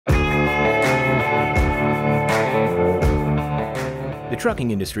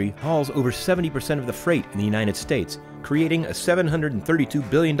trucking industry hauls over 70% of the freight in the United States, creating a $732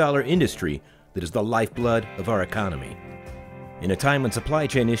 billion industry that is the lifeblood of our economy. In a time when supply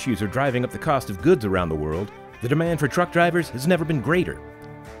chain issues are driving up the cost of goods around the world, the demand for truck drivers has never been greater.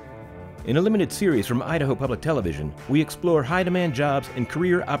 In a limited series from Idaho Public Television, we explore high-demand jobs and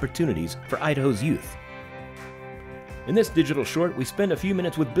career opportunities for Idaho's youth. In this digital short, we spend a few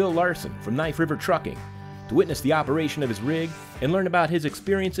minutes with Bill Larson from Knife River Trucking to witness the operation of his rig and learn about his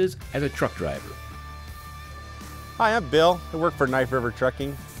experiences as a truck driver. Hi, I'm Bill. I work for Knife River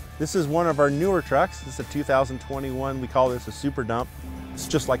Trucking. This is one of our newer trucks. This is a 2021. We call this a super dump. It's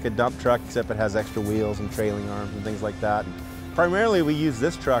just like a dump truck, except it has extra wheels and trailing arms and things like that. Primarily, we use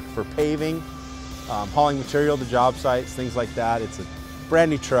this truck for paving, hauling material to job sites, things like that. It's a brand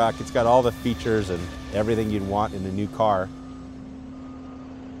new truck. It's got all the features and everything you'd want in a new car.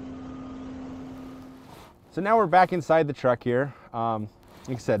 So now we're back inside the truck here. Like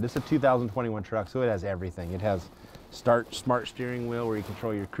I said, this is a 2021 truck, so it has everything. It has smart steering wheel where you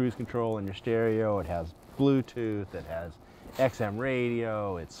control your cruise control and your stereo. It has Bluetooth. It has XM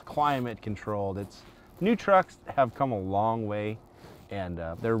radio. It's climate controlled. New trucks have come a long way, and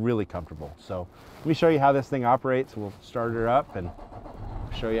they're really comfortable. So let me show you how this thing operates. We'll start her up and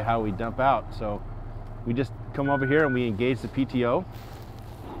show you how we dump out. So we just come over here and we engage the PTO,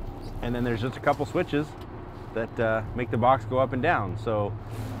 and then there's just a couple switches that make the box go up and down. So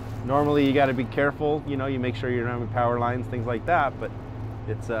normally you got to be careful, you make sure you're not having power lines, things like that, but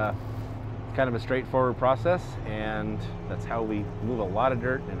it's kind of a straightforward process, and that's how we move a lot of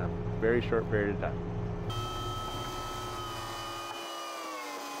dirt in a very short period of time.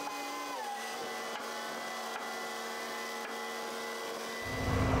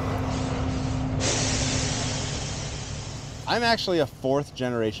 I'm actually a fourth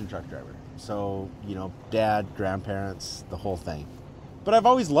generation truck driver. So, dad, grandparents, the whole thing. But I've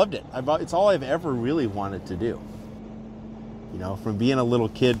always loved it. It's all I've ever really wanted to do. From being a little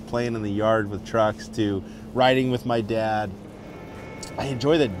kid playing in the yard with trucks to riding with my dad, I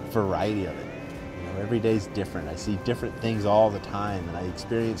enjoy the variety of it. Every day's different. I see different things all the time, and I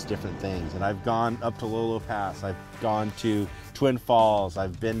experience different things. And I've gone up to Lolo Pass. I've gone to Twin Falls.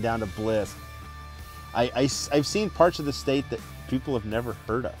 I've been down to Bliss. I've seen parts of the state that people have never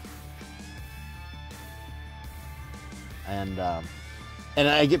heard of. And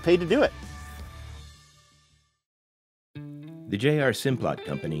I get paid to do it. The J.R. Simplot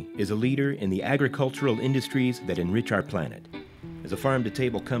Company is a leader in the agricultural industries that enrich our planet. As a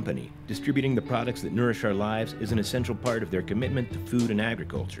farm-to-table company, distributing the products that nourish our lives is an essential part of their commitment to food and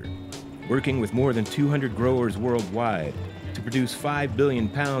agriculture. Working with more than 200 growers worldwide to produce 5 billion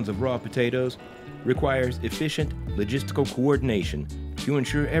pounds of raw potatoes requires efficient logistical coordination to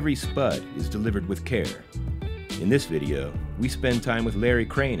ensure every spud is delivered with care. In this video, we spend time with Larry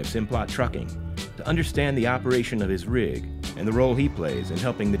Crane of Simplot Trucking to understand the operation of his rig and the role he plays in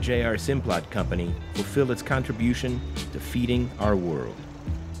helping the J.R. Simplot Company fulfill its contribution to feeding our world.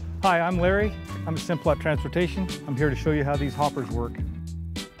 Hi, I'm Larry. I'm at Simplot Transportation. I'm here to show you how these hoppers work.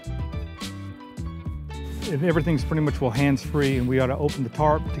 And everything's pretty much hands-free, and we ought to open the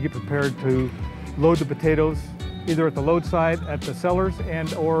tarp to get prepared to load the potatoes, either at the load side at the cellars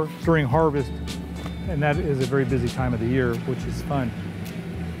and or during harvest. And that is a very busy time of the year, which is fun.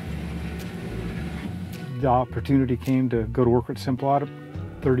 The opportunity came to go to work at Simplot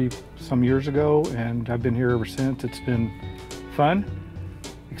 30-some years ago, and I've been here ever since. It's been fun,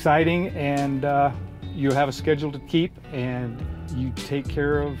 exciting, and you have a schedule to keep, and you take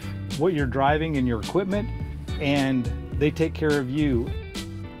care of what you're driving and your equipment, and they take care of you.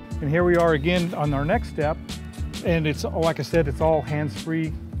 And here we are again on our next step, and it's, like I said, it's all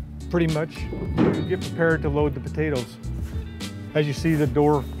hands-free, pretty much. You get prepared to load the potatoes. As you see, the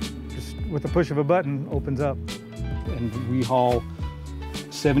door, just with the push of a button, opens up, and we haul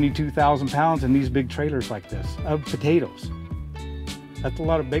 72,000 pounds in these big trailers like this of potatoes. That's a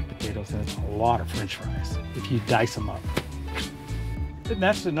lot of baked potatoes, and it's a lot of French fries if you dice them up. And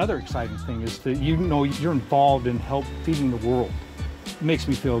that's another exciting thing, is that you're involved in help feeding the world. It makes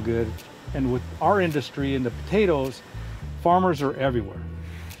me feel good. And with our industry and the potatoes, farmers are everywhere.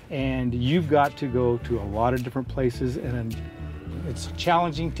 And you've got to go to a lot of different places, and it's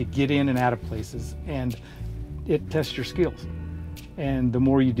challenging to get in and out of places, and it tests your skills. And the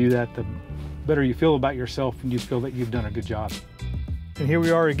more you do that, the better you feel about yourself, and you feel that you've done a good job. And here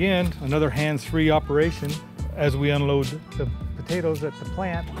we are again, another hands-free operation as we unload the potatoes at the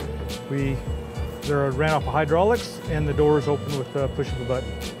plant. They're ran off of hydraulics, and the door is open with the push of a button.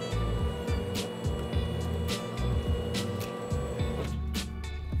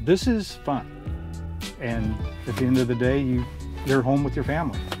 This is fun, and at the end of the day, you you're home with your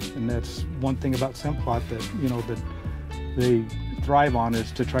family. And that's one thing about Simplot that, you know, that they thrive on,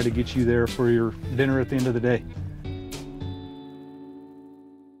 is to try to get you there for your dinner at the end of the day.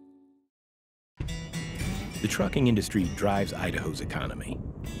 The trucking industry drives Idaho's economy.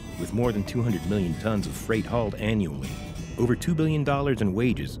 With more than 200 million tons of freight hauled annually, over $2 billion in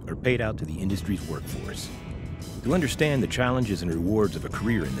wages are paid out to the industry's workforce. To understand the challenges and rewards of a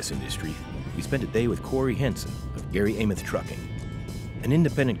career in this industry, we spent a day with Corey Henson of Gary Amos Trucking, an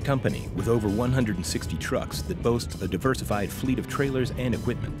independent company with over 160 trucks that boasts a diversified fleet of trailers and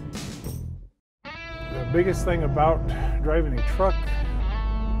equipment. The biggest thing about driving a truck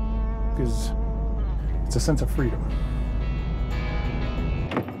is it's a sense of freedom.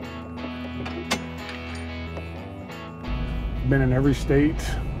 Been in every state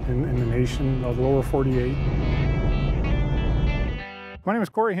in the nation of the lower 48. My name is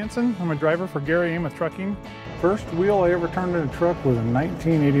Corey Henson. I'm a driver for Gary Amos Trucking. First wheel I ever turned in a truck was in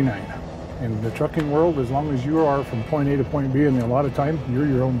 1989. In the trucking world, as long as you are from point A to point B in a lot of time, you're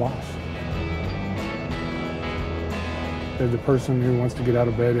your own boss. They're the person who wants to get out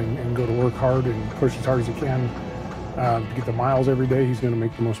of bed and go to work hard and push as hard as he can to get the miles every day. He's going to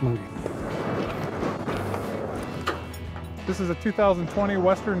make the most money. This is a 2020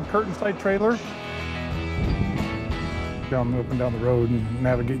 Western curtain side trailer. Up and down the road, and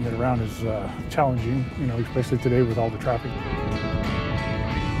navigating it around is challenging, you know, especially today with all the traffic.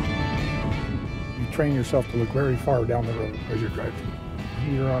 You train yourself to look very far down the road as you're driving.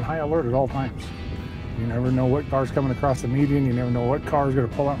 You're on high alert at all times. You never know what car's coming across the median. You never know what car is going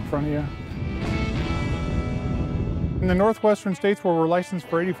to pull out in front of you. In the northwestern states where we're licensed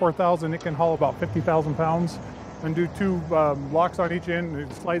for 84,000, it can haul about 50,000 pounds and do two locks on each end.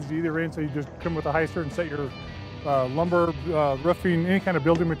 It slides to either end, so you just come with a heister and set your lumber, roofing, any kind of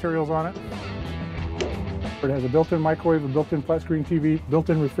building materials on it. It has a built-in microwave, a built-in flat screen TV,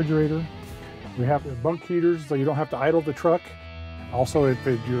 built-in refrigerator. We have bunk heaters, so you don't have to idle the truck. Also, if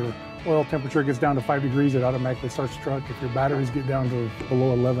your oil temperature gets down to 5 degrees, it automatically starts the truck. If your batteries get down to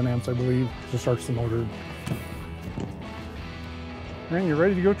below 11 amps, I believe, it starts the motor. And you're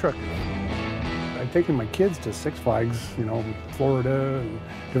ready to go trucking. I've taken my kids to Six Flags, you know, Florida and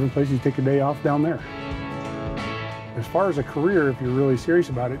different places. You take a day off down there. As far as a career, if you're really serious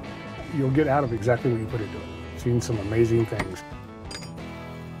about it, you'll get out of exactly what you put into it. Seen some amazing things.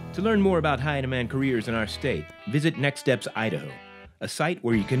 To learn more about high-demand careers in our state, visit Next Steps Idaho, a site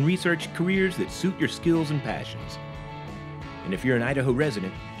where you can research careers that suit your skills and passions. And if you're an Idaho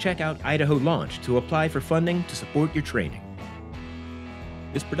resident, check out Idaho Launch to apply for funding to support your training.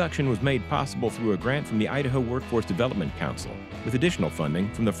 This production was made possible through a grant from the Idaho Workforce Development Council, with additional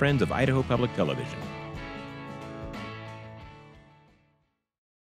funding from the Friends of Idaho Public Television.